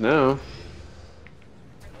 She is now.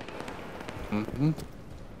 Mm-hmm.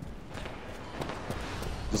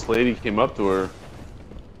 This lady came up to her.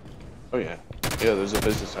 Oh yeah. Yeah, there's a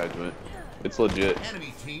business side to it. It's legit.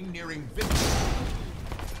 Enemy team nearing victory.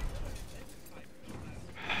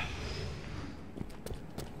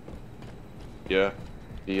 Yeah.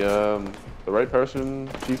 The right person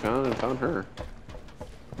she found and found her.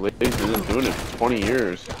 The lady's been doing it for 20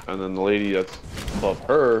 years. And then the lady that's above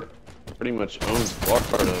her pretty much owns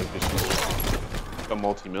Florida because she's a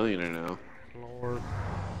multi-millionaire now. Lord.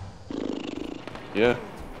 Yeah.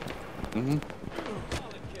 Mm-hmm.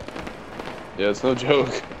 Yeah, it's no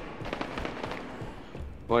joke.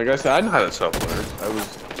 Like I said, I know how that stuff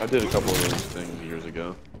works. I did a couple of those things years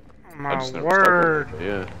ago. I My just never word. stuck with it,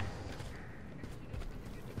 but yeah.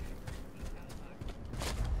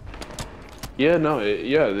 Yeah, no,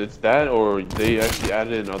 yeah, it's that, or they actually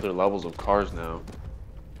added in other levels of cars now.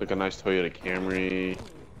 Like a nice Toyota Camry.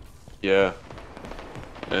 Yeah.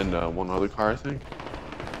 And one other car, I think.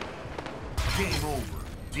 Game over.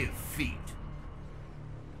 Defeat.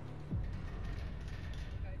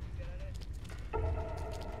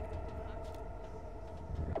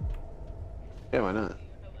 Yeah, why not?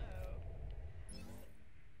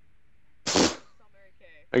 Hello. Mary Kay.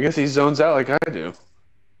 I guess he zones out like I do.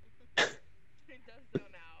 He does zone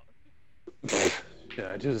out.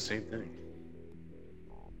 Yeah, I do the same thing.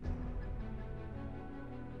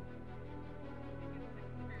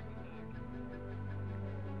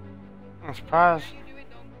 I'm surprised. You do it,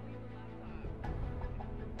 don't leave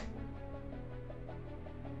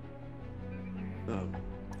the laptop. Oh.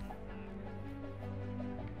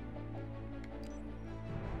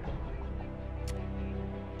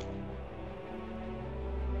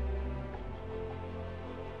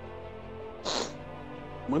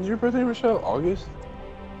 When's your birthday, Rochelle? August?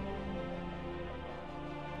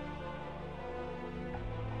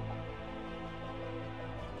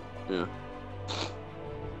 Yeah.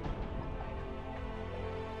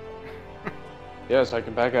 Yes, I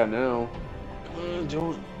can back out now. Come on,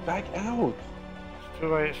 don't back out. It's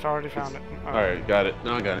too late. It's already found it. Oh. Alright, got it.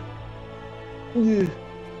 No, I got it. Yeah.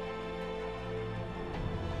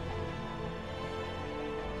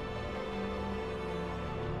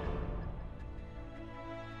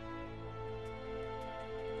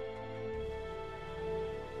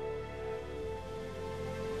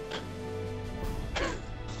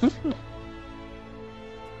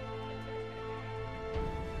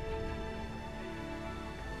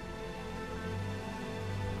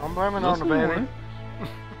 I'm blaming on the baby.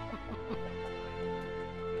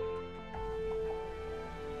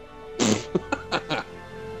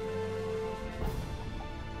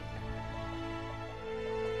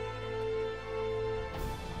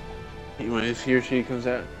 If he or she comes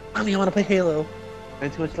out, Mommy, I want to play Halo. I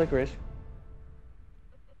had too much licorice. Dude,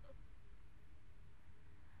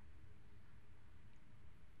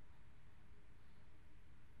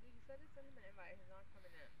 you said to send him an invite. He's not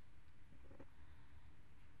coming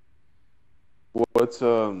in. What's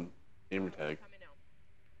gamer tag? Coming now.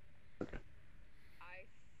 Okay. I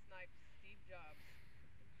sniped Steve Jobs.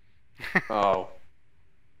 Oh,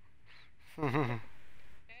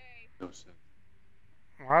 Hey. no sense.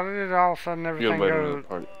 Why did it all of a sudden You everything gotta let him know go the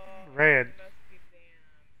party. red? Must be damned.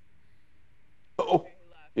 Oh, Okay, he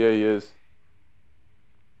left. yeah, he is.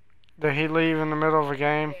 Did he leave in the middle of a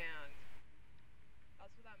game? Damned.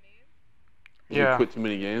 That's what that means? Did Yeah. he quit too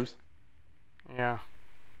many games? Yeah.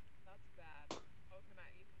 That's bad. Okay, Matt,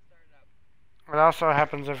 you can start it up. It also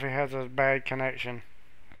happens if he has a bad connection.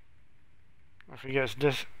 If he gets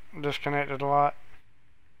disconnected a lot.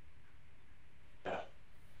 Yeah.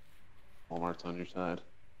 Walmart's on your side.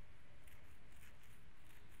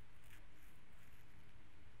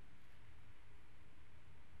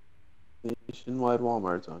 Nationwide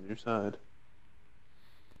Walmart's on your side.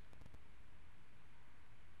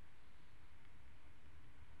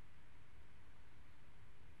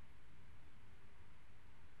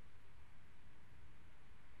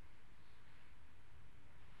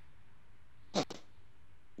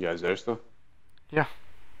 You guys there still? Yeah.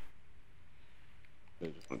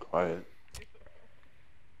 I'm quiet.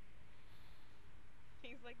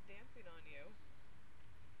 He's like dancing on you.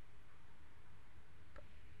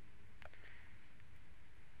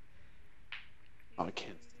 Oh, I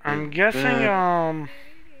can't. I'm guessing,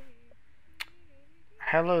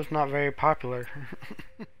 Halo's not very popular.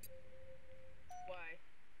 Why?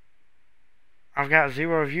 I've got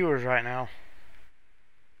 0 viewers right now.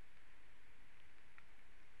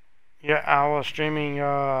 Yeah, I was streaming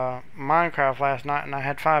Minecraft last night and I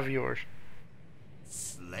had 5 viewers.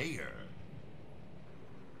 Slayer.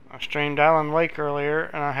 I streamed Alan Wake earlier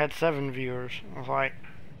and I had 7 viewers. I was like,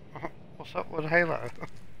 what's up with Halo?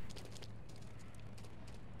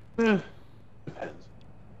 Depends.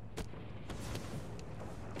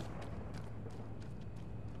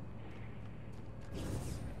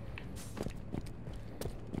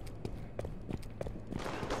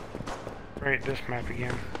 Great, this map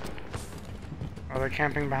again. Are they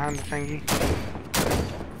camping behind the thingy?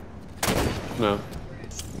 No.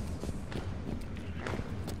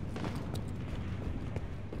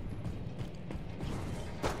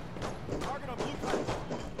 Target on blue plant.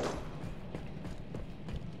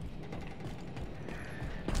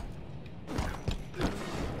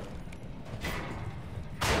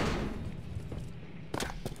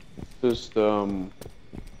 Just I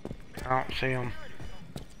don't see them.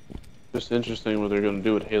 just interesting what they're gonna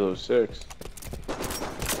do with Halo 6.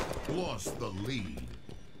 Lost the lead.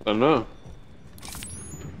 I don't know.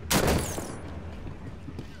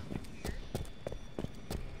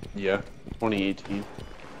 Yeah, 2018.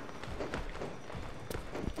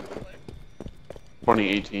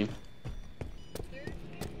 2018.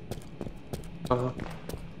 Uh-huh.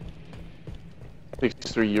 Takes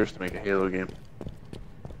 3 years to make a Halo game.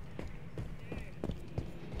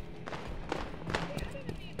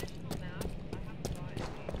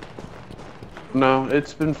 No,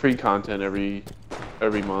 it's been free content every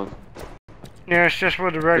month. Yeah, it's just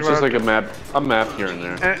with the It's regular. just like a map here and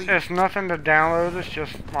there. It's nothing to download. It's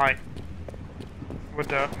just like with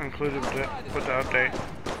the included with the update.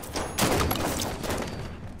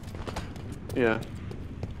 Yeah.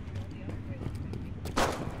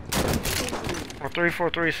 Well,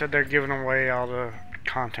 343 said they're giving away all the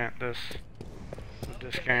content this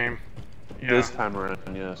game. Yeah. This time around,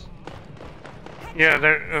 yes. Yeah,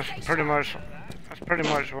 that's pretty much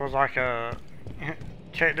was like a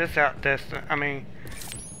check this out, Destiny. I mean,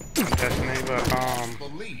 not Destiny, but The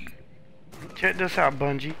lead. check this out,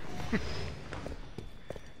 Bungie.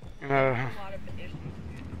 You know, A lot of issues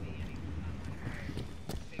used to be any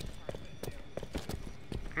big part of it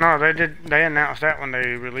too. no, they did. They announced that when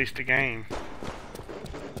they released the game.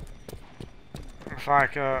 It's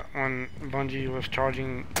like when Bungie was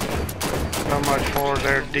charging so much for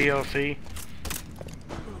their DLC.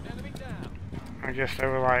 I guess they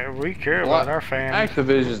were like, we care about our fans.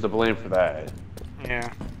 Activision's to blame for that.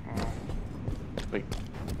 Yeah. Well, Like,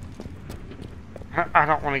 I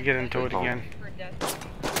don't want to get into it again. For Destiny.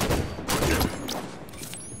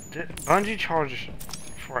 Bungie charges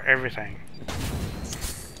for everything.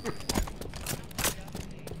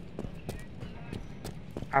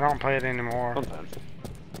 I don't play it anymore. sometimes.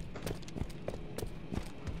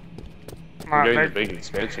 Like, We're getting a they- big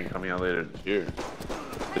expansion coming out later this year.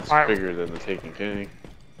 It's Like- bigger than the Taken King.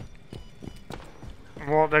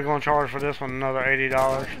 Well, they're gonna charge for this one another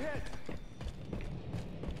 $80.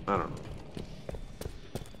 I don't know.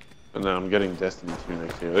 And then I'm getting Destiny 2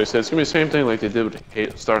 next year. They said it's gonna be the same thing like they did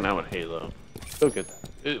with starting out with Halo. Still get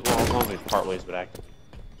that. Well, as long as they part ways with Activision.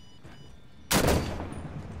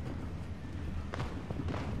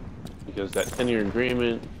 Because that 10-year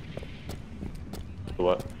agreement.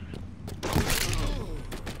 What?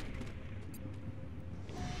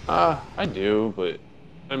 I do, but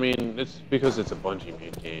I mean, it's because it's a Bungie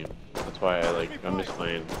made game. That's why I miss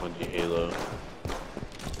playing Bungie Halo.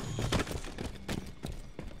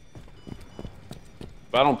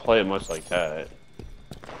 But I don't play it much like that.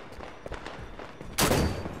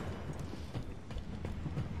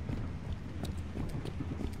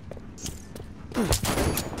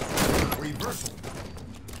 Reversal.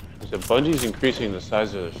 So Bungie's increasing the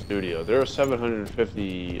size of their studio. They're a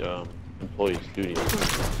 750 employee studio.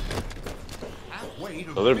 Halfway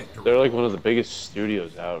to So victory. they're like one of the biggest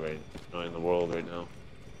studios out right in the world right now.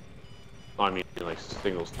 I mean, like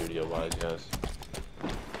single studio wise, yes.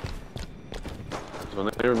 'Cause when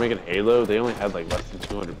they were making Halo, they only had like less than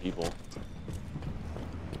 200 people.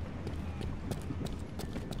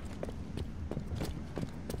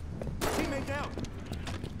 Teammate down.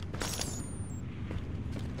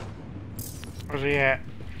 Where's he at?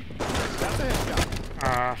 That's a headshot.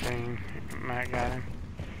 I think Matt got him.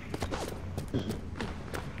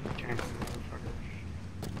 Champion motherfucker.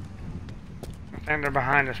 think they're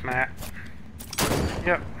behind us, Matt.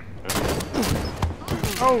 Yep.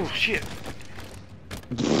 Oh, shit.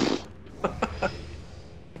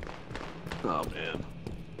 Oh man.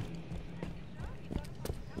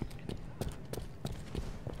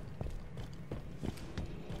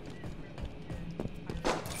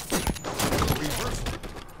 Reverse.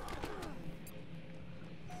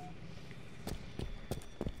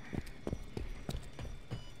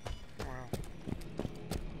 Wow.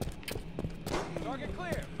 Target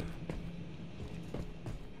clear.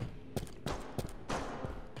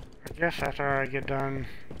 I guess after I get done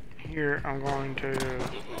here, I'm going to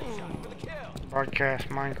For the kill. broadcast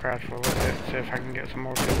Minecraft for a little bit, see if I can get some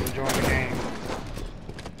more people to join the game.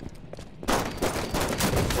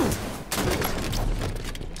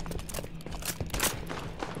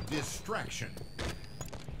 Distraction.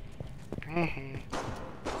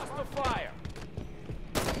 Hostile fire.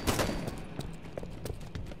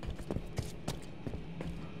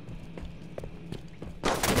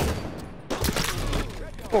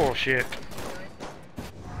 Bullshit.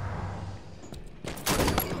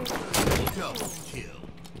 Double kill.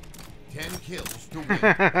 10 kills to win.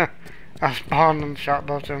 I spawned and shot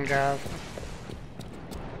both of them guys.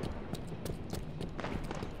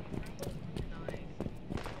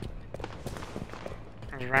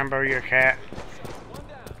 Is Rambo your cat? One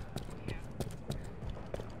down.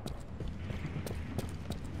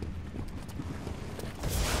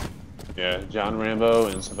 Yeah, John Rambo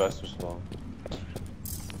and Sylvester Stallone.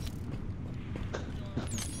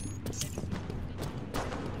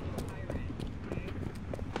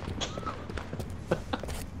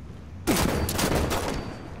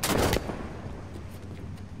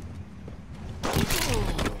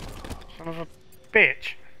 Son of a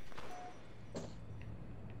bitch.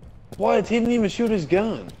 What? He didn't even shoot his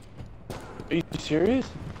gun. Are you serious?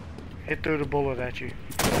 He threw the bullet at you.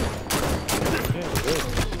 Yeah,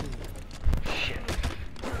 really. Shit.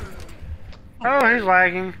 Oh, he's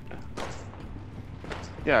lagging.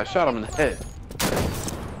 Yeah, I shot him in the head.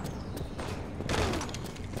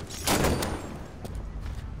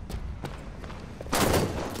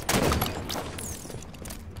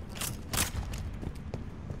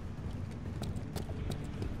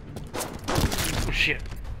 Oh, shit.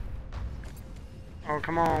 Oh,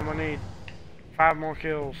 come on, we need 5 more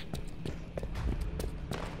kills.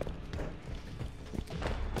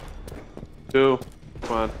 2.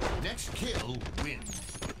 Come on. Next kill wins.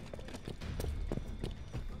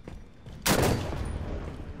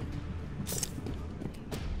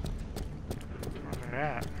 Where's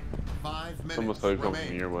that? 5 minutes Almost like coming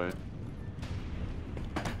remain. your way.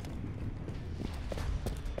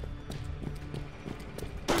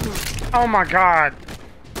 Oh my god.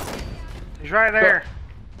 He's right there.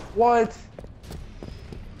 What?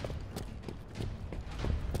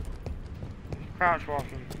 Crouch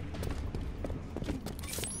walking.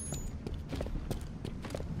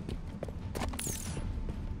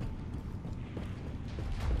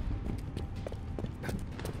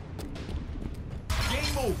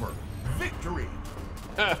 Game over. Victory.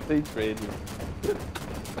 They traded.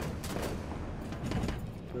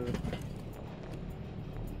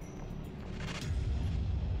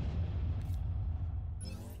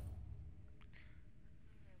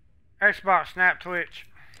 Xbox, Snap, Twitch.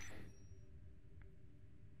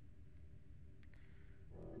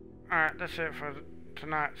 Alright, that's it for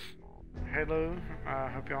tonight's Halo. I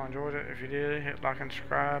hope y'all enjoyed it. If you did, hit like and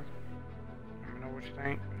subscribe. Let me know what you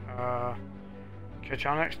think. Catch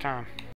y'all next time.